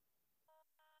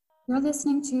You're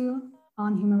listening to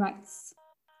On Human Rights,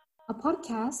 a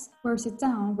podcast where we sit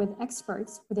down with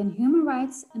experts within human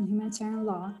rights and humanitarian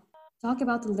law to talk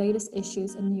about the latest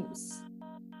issues and news.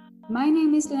 My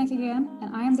name is Lina Kigren,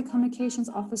 and I am the Communications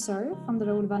Officer from the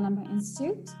Raoul Wallenberg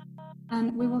Institute.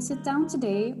 And we will sit down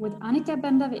today with Annika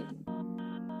Ben-David.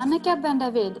 Annika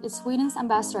Ben-David is Sweden's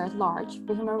Ambassador at Large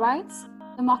for Human Rights,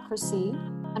 Democracy,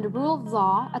 and the Rule of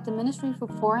Law at the Ministry for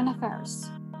Foreign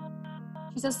Affairs.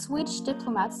 She's a Swedish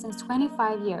diplomat since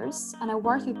 25 years and has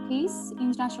worked with peace,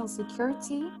 international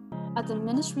security at the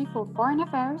Ministry for Foreign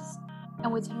Affairs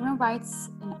and with human rights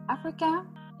in Africa,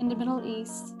 in the Middle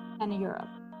East, and in Europe.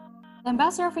 The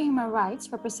Ambassador for Human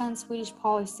Rights represents Swedish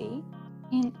policy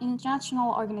in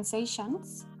international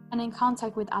organizations and in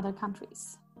contact with other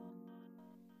countries.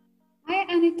 Hi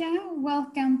Annika,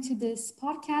 welcome to this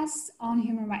podcast on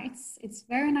human rights. It's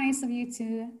very nice of you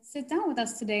to sit down with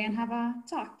us today and have a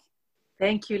talk.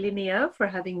 Thank you, Linnea, for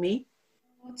having me.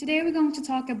 Today we're going to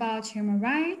talk about human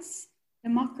rights,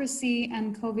 democracy,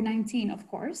 and COVID-19, of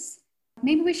course.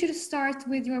 Maybe we should start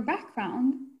with your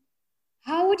background.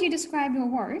 How would you describe your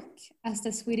work as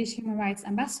the Swedish Human Rights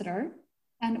Ambassador,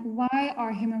 and why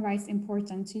are human rights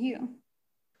important to you?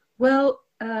 Well,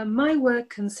 my work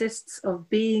consists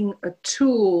of being a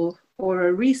tool or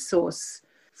a resource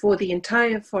for the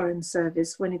entire Foreign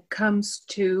Service when it comes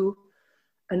to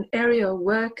an area of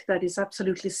work that is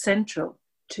absolutely central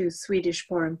to Swedish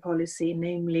foreign policy,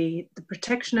 namely the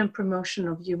protection and promotion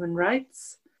of human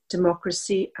rights,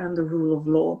 democracy, and the rule of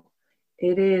law.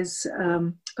 It is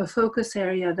a focus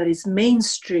area that is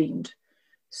mainstreamed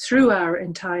through our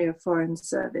entire Foreign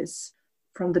Service,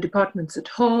 from the departments at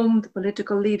home, the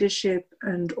political leadership,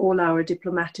 and all our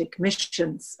diplomatic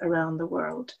missions around the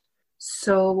world.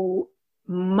 So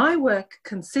my work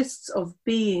consists of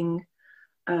being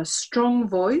a strong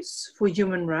voice for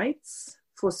human rights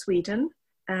for Sweden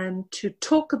and to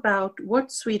talk about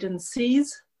what Sweden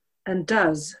sees and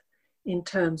does in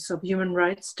terms of human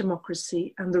rights,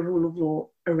 democracy, and the rule of law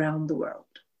around the world.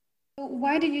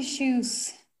 Why did you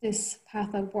choose this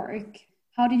path of work?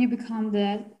 How did you become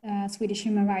the Swedish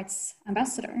Human Rights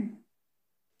Ambassador?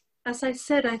 As I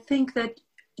said, I think that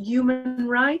human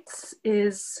rights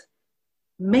is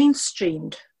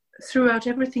mainstreamed throughout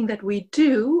everything that we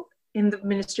do in the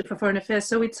Ministry for Foreign Affairs,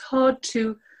 so it's hard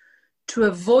to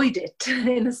avoid it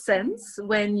in a sense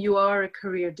when you are a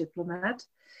career diplomat.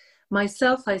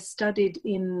 Myself, I studied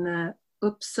in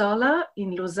Uppsala,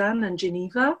 in Lausanne and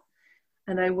Geneva,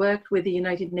 and I worked with the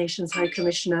United Nations High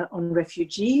Commissioner on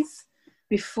Refugees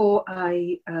before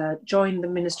I joined the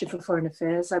Ministry for Foreign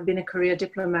Affairs. I've been a career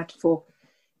diplomat for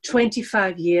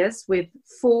 25 years with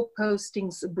 4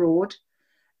 postings abroad.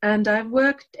 And I've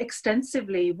worked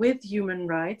extensively with human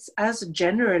rights as a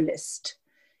generalist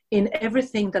in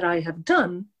everything that I have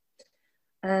done.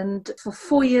 And for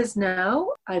 4 years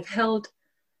now, I've held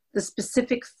the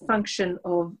specific function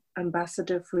of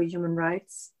Ambassador for Human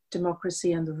Rights,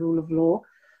 Democracy, and the Rule of Law,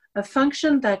 a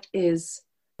function that is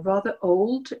rather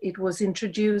old. It was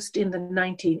introduced in the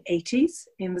 1980s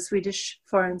in the Swedish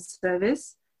Foreign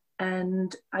Service.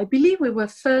 And I believe we were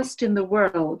first in the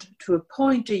world to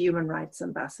appoint a human rights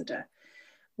ambassador,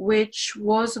 which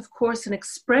was, of course, an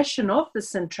expression of the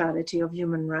centrality of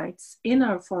human rights in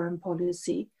our foreign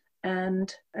policy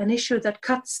and an issue that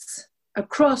cuts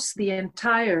across the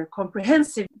entire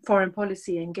comprehensive foreign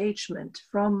policy engagement,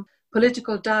 from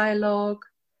political dialogue,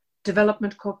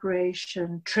 development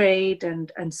cooperation, trade,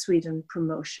 and Sweden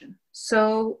promotion.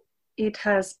 So it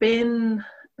has been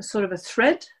a sort of a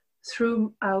thread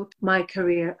throughout my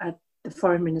career at the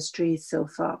Foreign Ministry so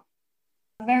far.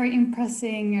 A very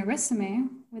impressive resume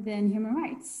within human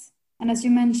rights. And as you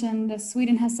mentioned,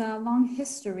 Sweden has a long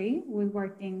history with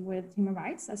working with human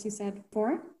rights, as you said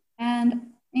before. And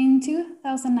in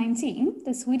 2019,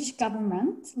 the Swedish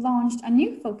government launched a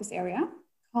new focus area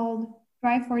called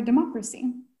Drive for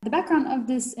Democracy. The background of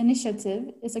this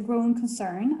initiative is a growing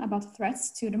concern about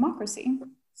threats to democracy.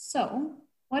 So,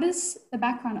 what is the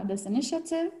background of this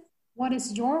initiative? What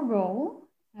is your role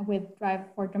with Drive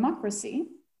for Democracy,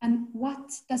 and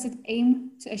what does it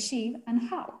aim to achieve and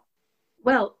how?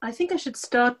 Well, I think I should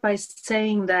start by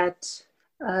saying that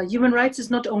human rights is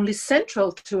not only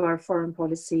central to our foreign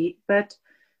policy, but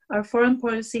our foreign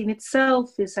policy in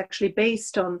itself is actually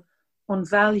based on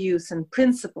values and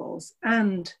principles,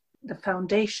 and the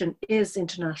foundation is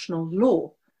international law.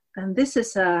 And this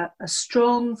is a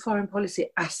strong foreign policy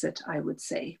asset, I would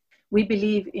say. We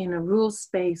believe in a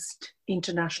rules-based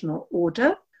international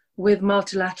order with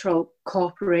multilateral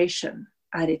cooperation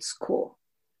at its core.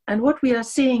 And what we are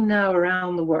seeing now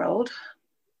around the world,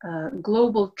 a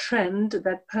global trend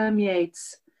that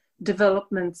permeates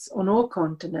developments on all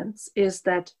continents is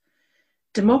that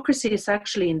democracy is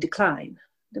actually in decline.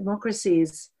 Democracy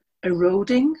is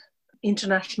eroding.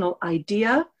 International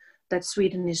idea that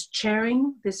Sweden is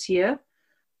chairing this year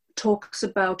talks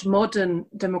about modern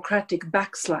democratic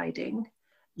backsliding.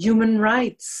 Human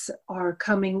rights are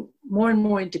coming more and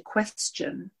more into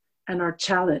question and are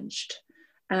challenged,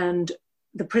 and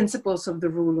the principles of the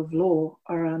rule of law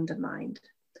are undermined.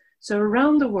 So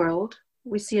around the world,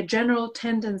 we see a general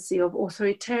tendency of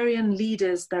authoritarian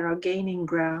leaders that are gaining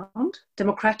ground,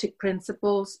 democratic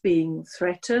principles being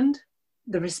threatened,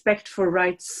 the respect for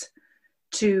rights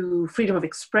to freedom of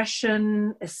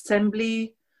expression,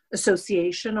 assembly,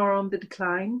 association are on the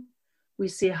decline. We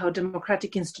see how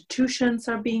democratic institutions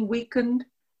are being weakened,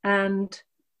 and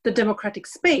the democratic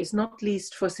space, not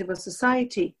least for civil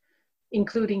society,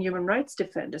 including human rights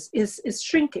defenders, is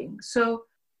shrinking. So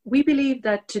we believe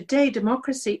that today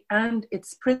democracy and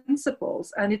its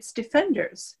principles and its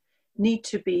defenders need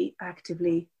to be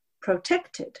actively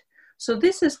protected. So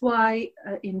this is why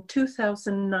in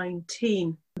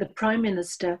 2019, the Prime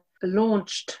Minister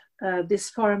launched this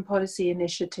foreign policy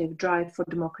initiative, Drive for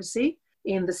Democracy,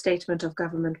 in the Statement of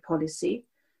Government Policy.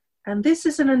 And this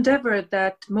is an endeavor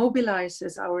that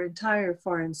mobilizes our entire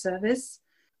foreign service,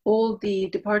 all the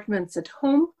departments at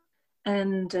home,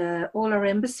 and all our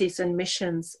embassies and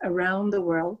missions around the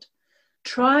world,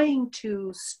 trying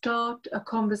to start a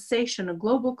conversation, a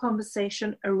global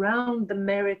conversation around the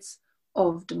merits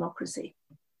of democracy.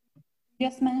 You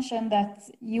just mentioned that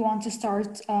you want to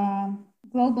start a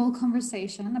global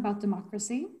conversation about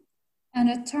democracy, and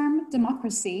the term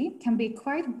democracy can be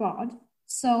quite broad.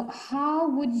 So how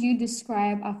would you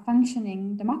describe a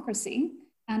functioning democracy,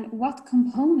 and what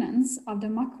components of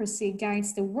democracy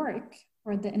guides the work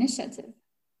or the initiative?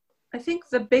 I think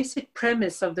the basic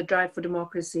premise of the Drive for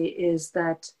Democracy is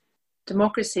that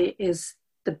democracy is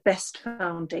the best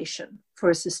foundation for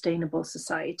a sustainable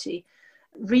society.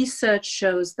 Research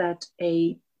shows that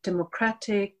a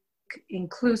democratic,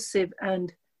 inclusive,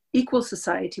 and equal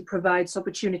society provides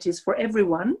opportunities for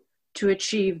everyone to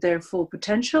achieve their full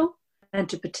potential and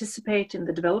to participate in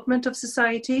the development of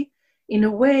society in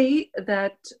a way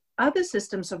that other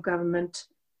systems of government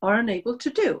are unable to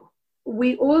do.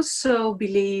 We also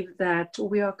believe that,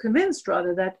 we are convinced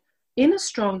rather, that in a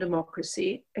strong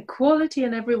democracy, equality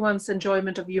and everyone's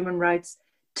enjoyment of human rights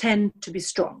tend to be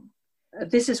strong.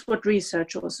 This is what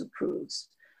research also proves,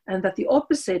 and that the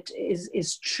opposite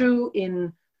is true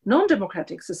in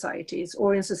non-democratic societies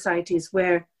or in societies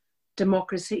where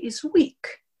democracy is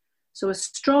weak. So a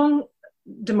strong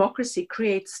democracy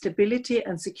creates stability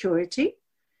and security,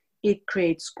 it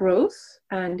creates growth,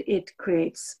 and it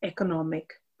creates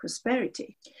economic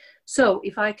prosperity. So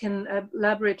if I can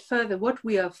elaborate further, what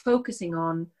we are focusing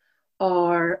on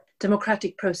are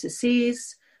democratic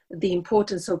processes, the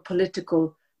importance of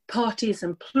political parties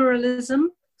and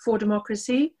pluralism for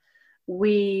democracy.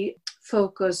 We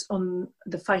focus on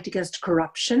the fight against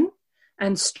corruption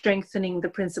and strengthening the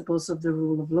principles of the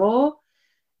rule of law.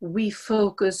 We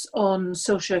focus on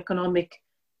socioeconomic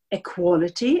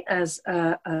equality as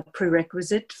a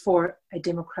prerequisite for a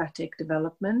democratic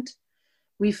development.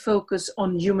 We focus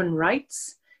on human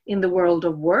rights in the world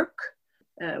of work,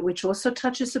 which also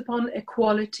touches upon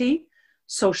equality,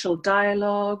 social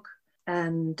dialogue,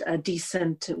 and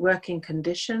decent working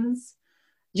conditions.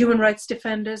 Human rights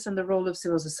defenders and the role of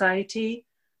civil society,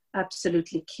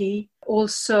 absolutely key.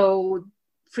 Also,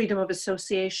 freedom of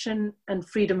association and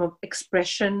freedom of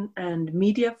expression and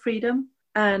media freedom,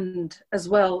 and as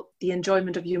well, the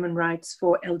enjoyment of human rights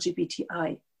for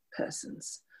LGBTI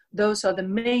persons. Those are the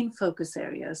main focus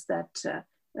areas that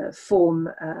form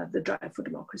the Drive for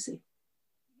Democracy.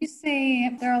 You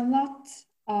say there are a lot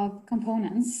of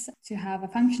components to have a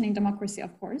functioning democracy,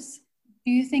 of course.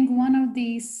 Do you think one of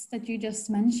these that you just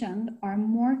mentioned are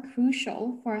more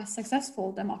crucial for a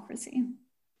successful democracy?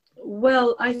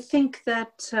 Well, I think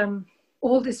that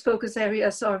all these focus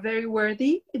areas are very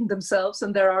worthy in themselves,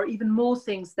 and there are even more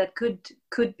things that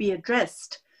could be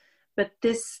addressed. But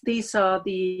these are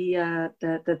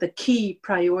the key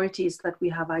priorities that we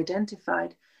have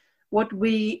identified. What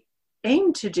we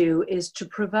aim to do is to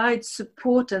provide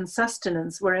support and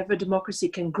sustenance wherever democracy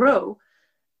can grow,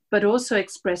 but also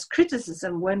express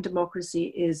criticism when democracy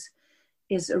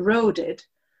is eroded.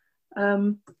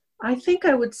 I think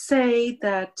I would say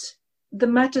that the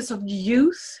matters of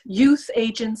youth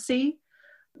agency,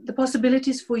 the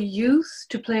possibilities for youth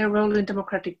to play a role in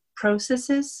democratic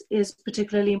processes is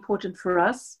particularly important for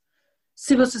us.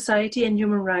 Civil society and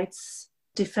human rights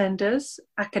defenders,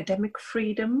 academic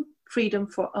freedom, freedom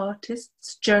for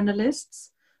artists,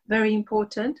 journalists, very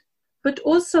important, but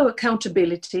also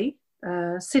accountability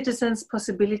citizens'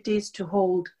 possibilities to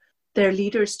hold their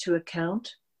leaders to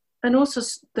account, and also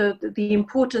the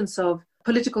importance of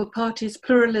political parties,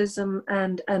 pluralism,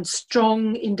 and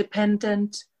strong,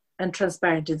 independent, and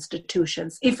transparent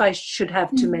institutions, if I should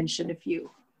have to mention a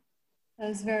few.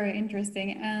 That's very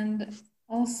interesting. And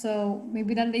also,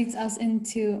 maybe that leads us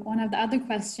into one of the other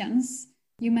questions.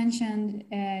 You mentioned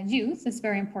youth is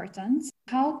very important.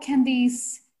 How can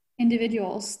these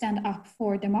individuals stand up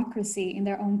for democracy in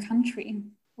their own country,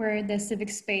 where the civic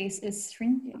space is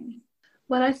shrinking?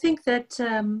 Well, I think that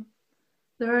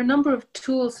there are a number of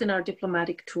tools in our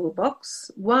diplomatic toolbox.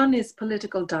 One is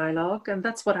political dialogue, and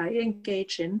that's what I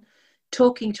engage in,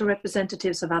 talking to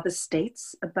representatives of other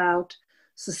states about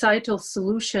societal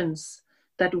solutions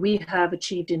that we have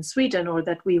achieved in Sweden or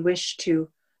that we wish to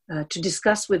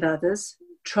discuss with others,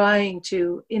 trying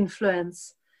to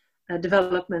influence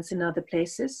developments in other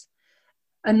places.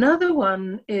 Another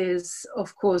one is,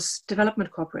 of course, development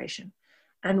cooperation.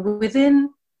 And within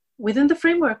the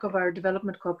framework of our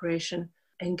development cooperation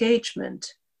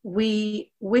engagement,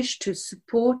 we wish to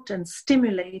support and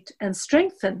stimulate and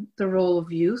strengthen the role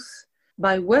of youth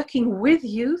by working with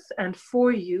youth and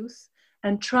for youth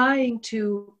and trying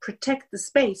to protect the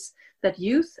space that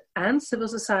youth and civil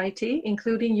society,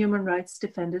 including human rights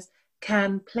defenders,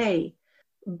 can play.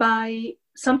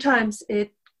 Sometimes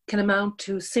it can amount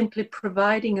to simply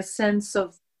providing a sense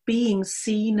of being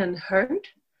seen and heard,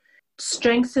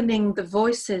 strengthening the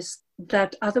voices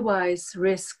that otherwise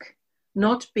risk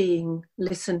not being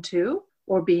listened to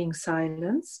or being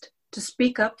silenced, to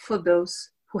speak up for those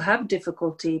who have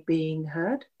difficulty being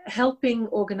heard, helping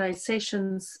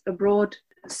organizations abroad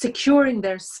securing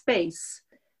their space,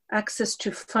 access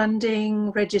to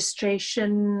funding,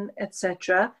 registration,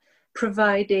 etc.,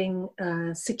 providing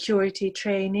security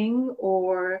training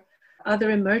or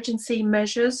other emergency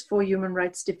measures for human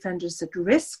rights defenders at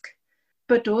risk,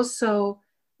 but also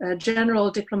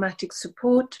general diplomatic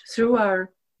support through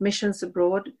our missions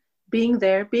abroad, being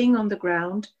there, being on the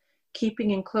ground, keeping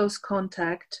in close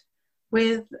contact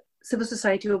with civil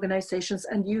society organizations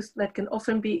and youth that can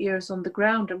often be ears on the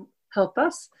ground and help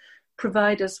us,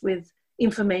 provide us with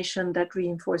information that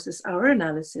reinforces our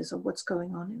analysis of what's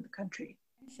going on in the country.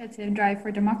 Initiative Drive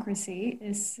for Democracy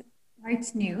is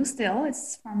quite new still.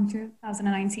 It's from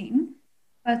 2019.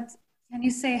 But can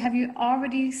you say, have you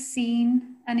already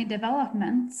seen any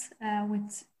developments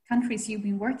with countries you've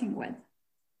been working with?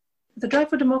 The Drive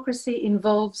for Democracy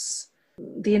involves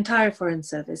the entire Foreign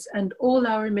Service, and all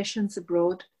our missions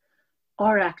abroad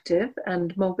are active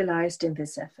and mobilized in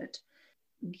this effort.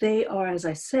 They are, as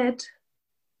I said,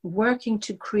 working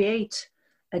to create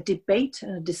a debate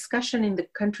and a discussion in the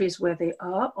countries where they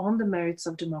are on the merits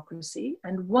of democracy.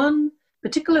 And one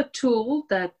particular tool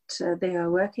that they are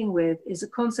working with is a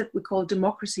concept we call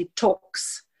democracy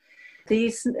talks.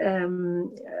 These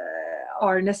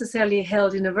are necessarily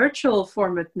held in a virtual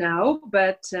format now,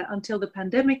 but until the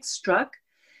pandemic struck,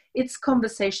 it's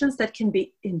conversations that can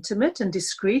be intimate and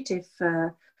discreet if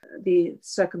the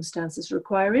circumstances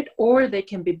require it, or they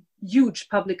can be huge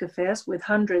public affairs with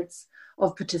hundreds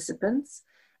of participants.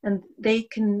 And they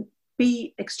can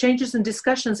be exchanges and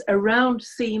discussions around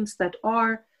themes that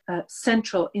are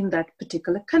central in that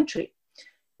particular country,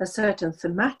 a certain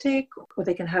thematic, or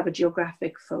they can have a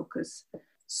geographic focus.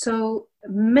 So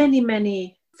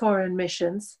many foreign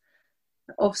missions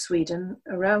of Sweden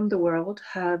around the world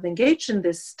have engaged in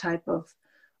this type of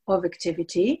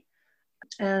activity,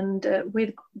 and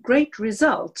with great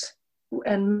result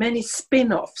and many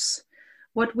spin-offs.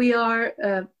 What we are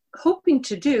hoping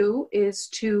to do is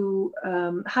to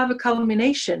have a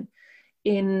culmination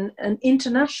in an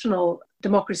international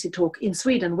democracy talk in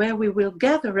Sweden, where we will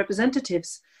gather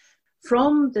representatives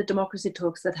from the democracy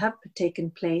talks that have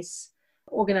taken place,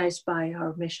 organized by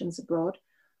our missions abroad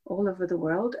all over the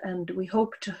world, and we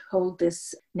hope to hold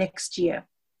this next year.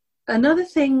 Another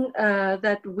thing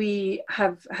that we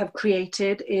have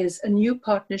created is a new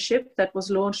partnership that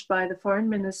was launched by the Foreign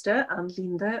Minister, Ann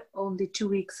Linde, only 2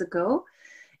 weeks ago.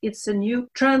 It's a new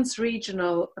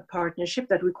trans-regional partnership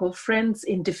that we call Friends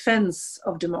in Defense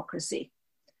of Democracy.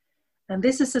 And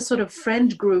this is a sort of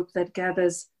friend group that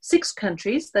gathers 6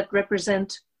 countries that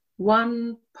represent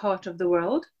one part of the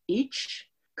world each,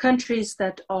 countries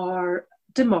that are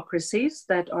democracies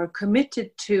that are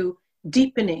committed to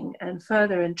deepening and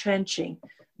further entrenching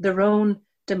their own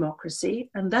democracy,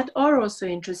 and that are also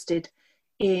interested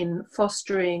in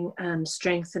fostering and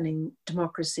strengthening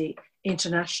democracy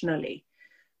internationally.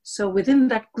 So within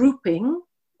that grouping,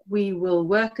 we will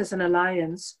work as an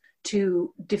alliance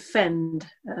to defend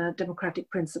democratic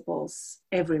principles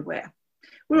everywhere.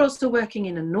 We're also working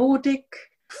in a Nordic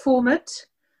format,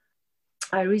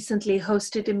 I recently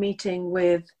hosted a meeting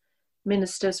with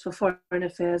ministers for foreign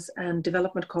affairs and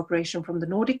development cooperation from the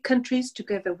Nordic countries,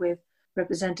 together with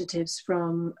representatives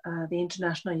from the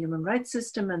international human rights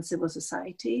system and civil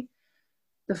society.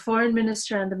 The foreign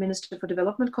minister and the minister for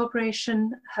development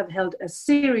cooperation have held a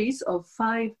series of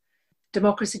 5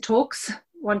 democracy talks,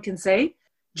 one can say,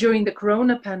 during the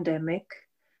corona pandemic,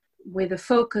 with a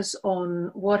focus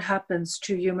on what happens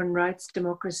to human rights,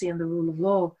 democracy, and the rule of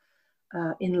law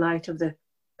in light of the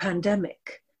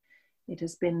pandemic. It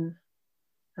has been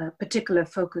a particular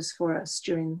focus for us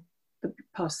during the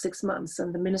past 6 months,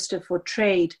 and the Minister for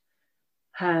Trade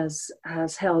has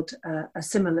held a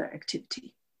similar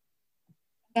activity.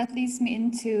 That leads me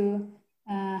into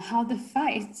how the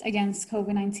fight against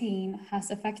COVID-19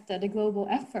 has affected the global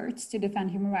efforts to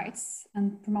defend human rights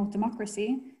and promote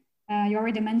democracy. You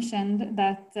already mentioned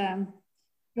that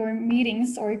your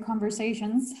meetings or your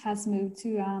conversations has moved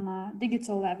to a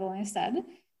digital level instead.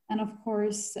 And of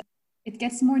course, it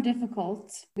gets more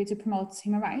difficult to promote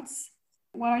human rights.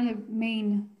 What are the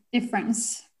main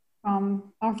difference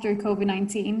from after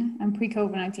COVID-19 and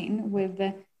pre-COVID-19 with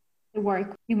the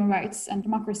work, human rights and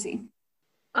democracy?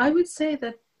 I would say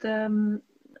that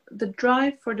the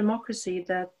drive for democracy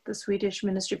that the Swedish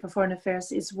Ministry for Foreign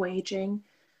Affairs is waging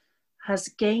has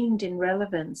gained in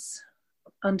relevance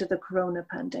under the corona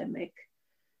pandemic,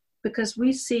 because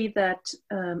we see that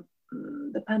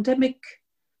the pandemic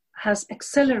has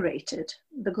accelerated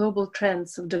the global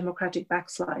trends of democratic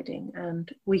backsliding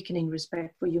and weakening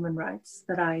respect for human rights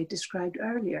that I described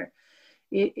earlier.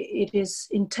 It is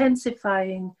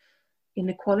intensifying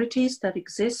inequalities that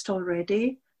exist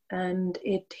already, and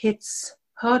it hits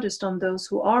hardest on those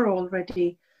who are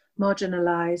already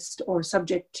marginalized or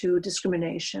subject to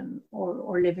discrimination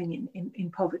or living in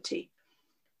poverty.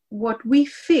 What we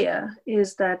fear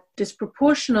is that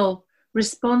disproportional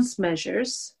response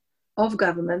measures of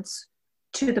governments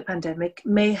to the pandemic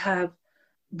may have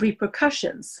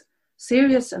repercussions,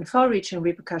 serious and far-reaching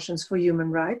repercussions for human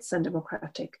rights and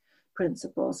democratic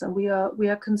principles. And we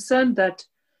are concerned that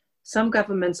some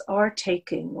governments are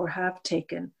taking or have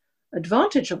taken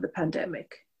advantage of the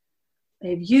pandemic.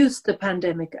 They've used the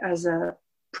pandemic as a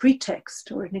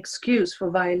pretext or an excuse for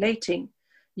violating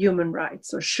human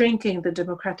rights or shrinking the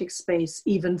democratic space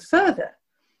even further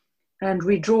and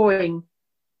redrawing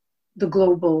the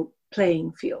global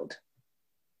playing field.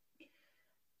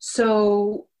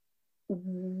 So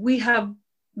we have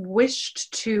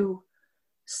wished to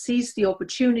seize the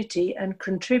opportunity and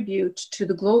contribute to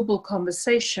the global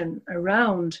conversation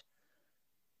around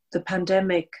the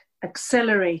pandemic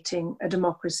accelerating a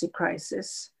democracy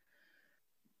crisis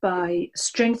by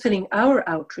strengthening our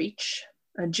outreach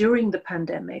during the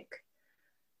pandemic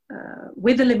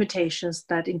with the limitations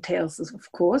that entails,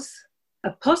 of course. A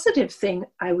positive thing,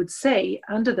 I would say,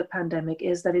 under the pandemic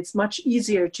is that it's much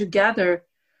easier to gather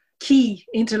key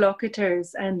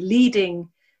interlocutors and leading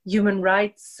human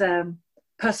rights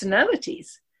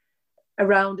personalities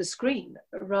around a screen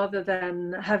rather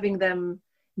than having them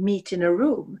meet in a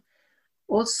room.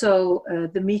 Also,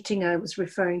 the meeting I was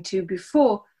referring to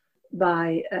before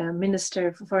by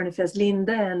Minister for Foreign Affairs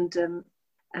Linde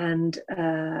and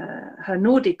her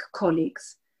Nordic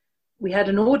colleagues, we had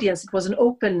an audience. It was an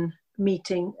open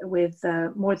meeting with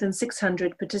more than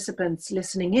 600 participants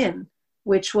listening in,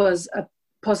 which was a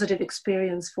positive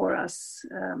experience for us,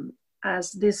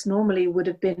 as this normally would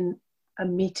have been a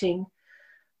meeting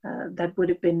that would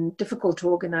have been difficult to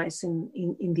organize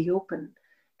in the open,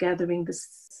 gathering the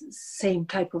same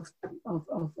type of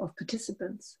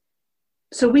participants.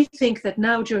 So we think that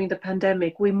now during the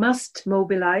pandemic, we must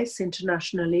mobilize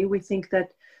internationally. We think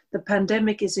that the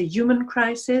pandemic is a human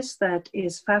crisis that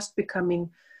is fast becoming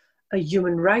a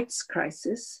human rights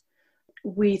crisis.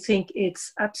 We think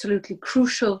it's absolutely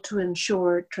crucial to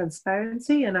ensure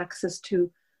transparency and access to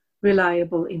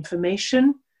reliable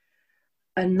information.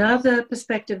 Another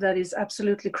perspective that is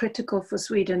absolutely critical for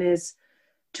Sweden is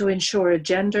to ensure a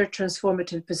gender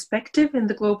transformative perspective in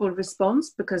the global response,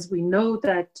 because we know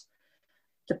that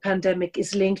the pandemic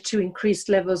is linked to increased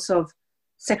levels of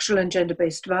sexual and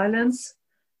gender-based violence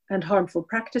and harmful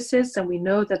practices. And we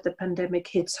know that the pandemic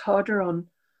hits harder on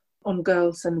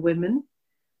girls and women.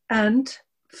 And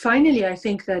finally, I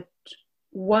think that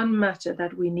one matter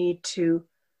that we need to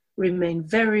remain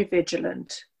very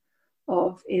vigilant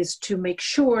of is to make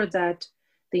sure that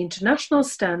the international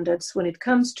standards when it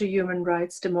comes to human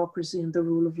rights, democracy, and the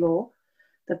rule of law,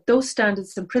 that those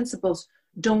standards and principles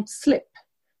don't slip,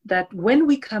 that when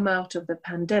we come out of the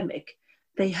pandemic,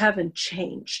 they haven't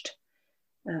changed.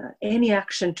 Any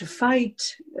action to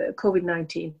fight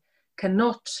COVID-19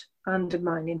 cannot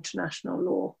undermine international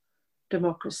law,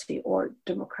 democracy, or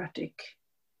democratic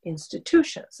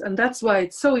institutions. And that's why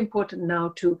it's so important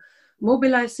now to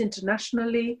mobilize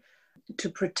internationally, to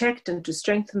protect and to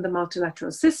strengthen the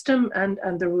multilateral system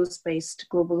and the rules-based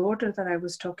global order that I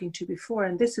was talking to before.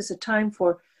 And this is a time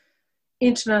for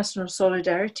international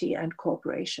solidarity and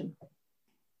cooperation.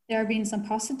 There have been some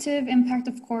positive impact,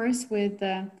 of course, with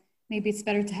maybe it's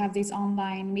better to have these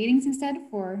online meetings instead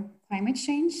for climate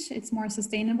change. It's more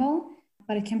sustainable,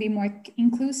 but it can be more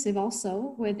inclusive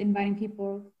also with inviting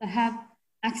people that have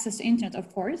access to internet,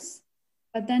 of course.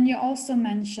 But then you also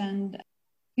mentioned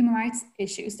human rights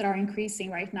issues that are increasing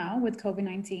right now with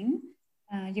COVID-19.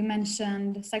 You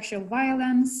mentioned sexual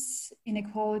violence,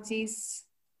 inequalities,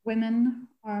 women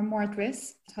are more at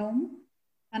risk at home,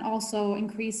 and also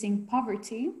increasing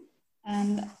poverty.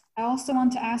 And I also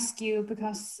want to ask you,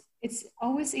 because it's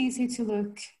always easy to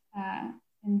look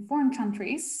in foreign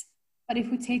countries, but if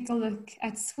we take a look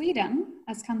at Sweden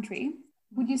as country,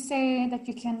 would you say that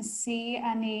you can see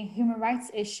any human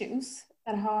rights issues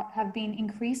that have been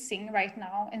increasing right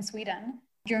now in Sweden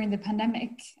during the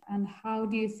pandemic? And how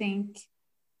do you think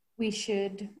we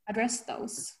should address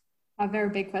those? A very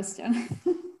big question.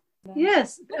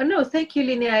 Yes, no, thank you,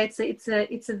 Linnea.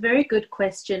 It's a very good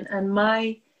question, and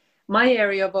my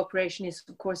area of operation is,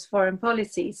 of course, foreign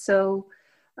policy. So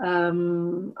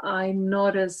I'm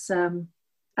not as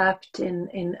apt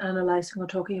in analyzing or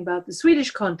talking about the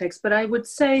Swedish context, but I would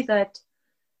say that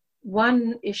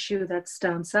one issue that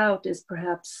stands out is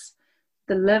perhaps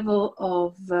the level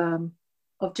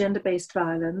of gender-based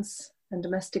violence and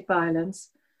domestic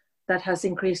violence that has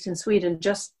increased in Sweden,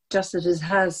 just as it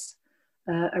has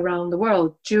around the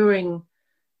world during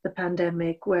the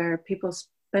pandemic, where people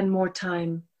spend more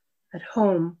time at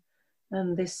home.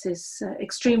 And this is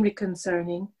extremely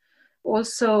concerning.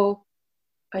 Also,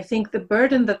 I think the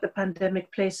burden that the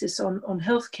pandemic places on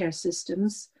healthcare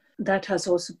systems, that has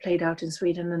also played out in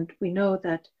Sweden. And we know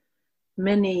that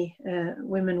many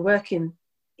women work in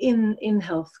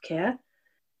healthcare.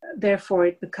 Therefore,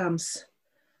 it becomes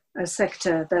a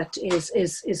sector that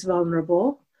is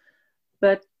vulnerable.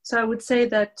 But so I would say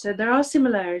that there are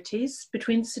similarities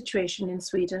between the situation in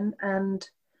Sweden and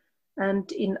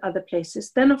in other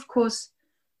places. Then, of course,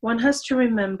 one has to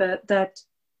remember that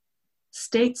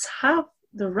states have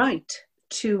the right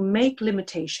to make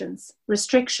limitations,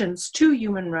 restrictions to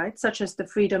human rights, such as the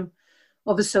freedom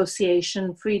of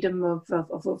association, freedom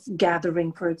of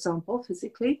gathering, for example,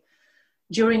 physically,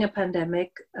 during a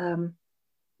pandemic.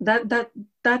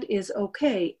 That is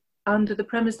okay, under the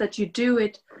premise that you do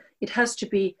it. It has to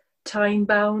be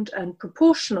time-bound and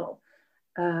proportional,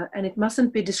 and it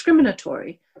mustn't be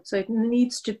discriminatory. So it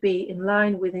needs to be in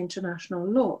line with international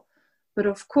law. But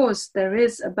of course, there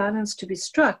is a balance to be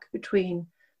struck between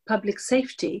public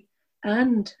safety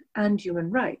and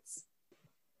human rights.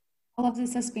 All of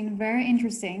this has been very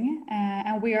interesting,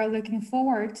 and we are looking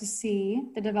forward to see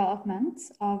the development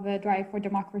of a drive for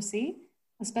democracy,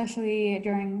 especially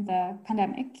during the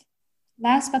pandemic.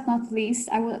 Last but not least,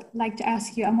 I would like to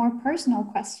ask you a more personal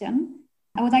question.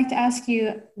 I would like to ask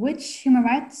you, which human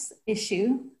rights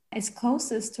issue is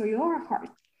closest to your heart?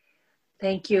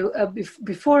 Thank you.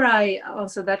 Before I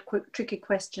answer that tricky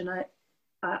question,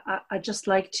 I'd just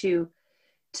like to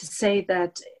say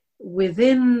that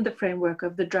within the framework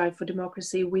of the Drive for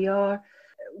Democracy, we are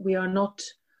not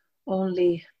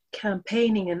only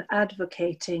campaigning and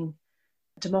advocating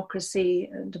democracy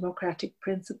and democratic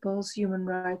principles, human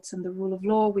rights, and the rule of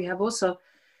law. We have also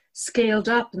scaled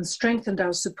up and strengthened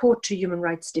our support to human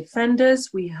rights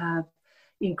defenders. We have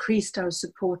increased our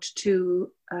support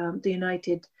to the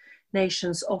United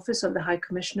Nations Office of the High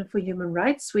Commissioner for Human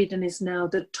Rights. Sweden is now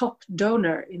the top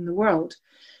donor in the world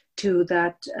to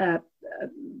that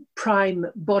prime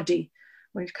body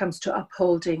when it comes to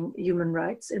upholding human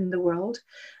rights in the world.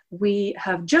 We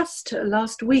have just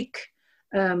last week,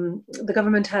 the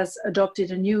government has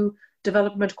adopted a new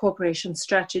development cooperation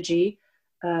strategy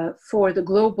for the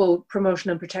global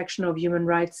promotion and protection of human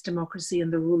rights, democracy,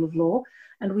 and the rule of law.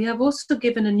 And we have also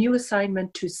given a new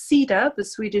assignment to SIDA, the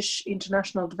Swedish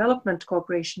International Development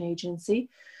Cooperation Agency,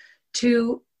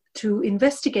 to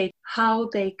investigate how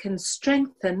they can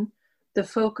strengthen the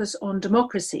focus on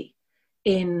democracy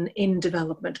in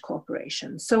development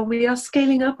cooperation. So we are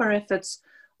scaling up our efforts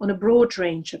on a broad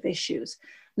range of issues.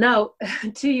 Now,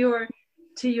 to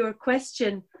your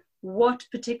question, what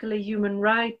particular human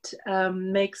right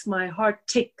makes my heart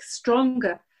tick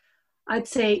stronger? I'd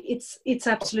say it's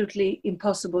absolutely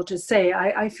impossible to say.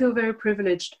 I feel very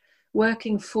privileged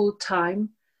working full time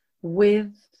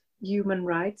with human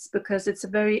rights because it's a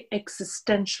very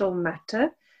existential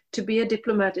matter To be a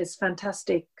diplomat is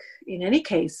fantastic in any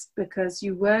case, because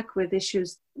you work with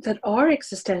issues that are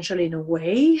existential in a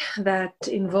way, that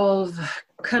involve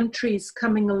countries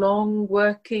coming along,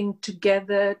 working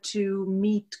together to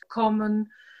meet common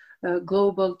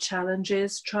global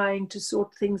challenges, trying to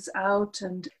sort things out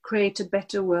and create a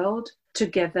better world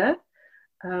together.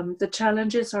 The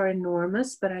challenges are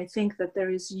enormous, but I think that there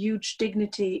is huge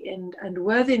dignity and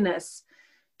worthiness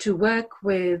to work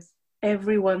with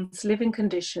everyone's living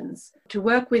conditions. To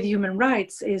work with human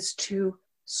rights is to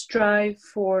strive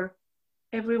for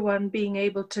everyone being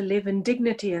able to live in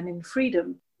dignity and in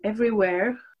freedom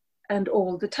everywhere and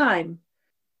all the time.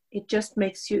 It just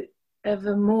makes you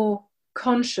ever more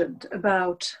conscious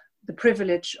about the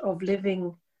privilege of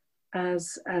living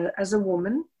as a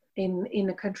woman in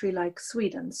a country like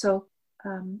Sweden. So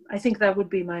I think that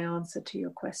would be my answer to your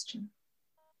question.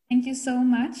 Thank you so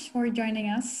much for joining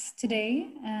us today.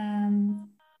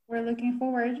 We're looking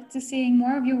forward to seeing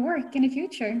more of your work in the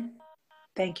future.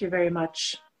 Thank you very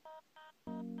much.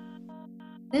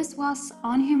 This was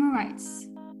On Human Rights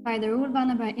by the Raoul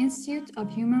Wallenberg Institute of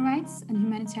Human Rights and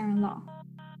Humanitarian Law.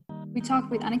 We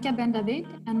talked with Annika Ben-David,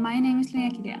 and my name is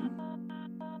Linnea Kidén.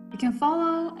 You can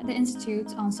follow the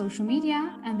Institute on social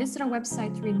media and visit our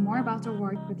website to read more about our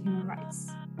work with human rights.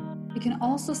 You can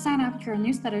also sign up to our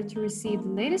newsletter to receive the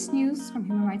latest news from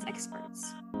human rights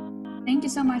experts. Thank you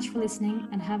so much for listening,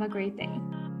 and have a great day.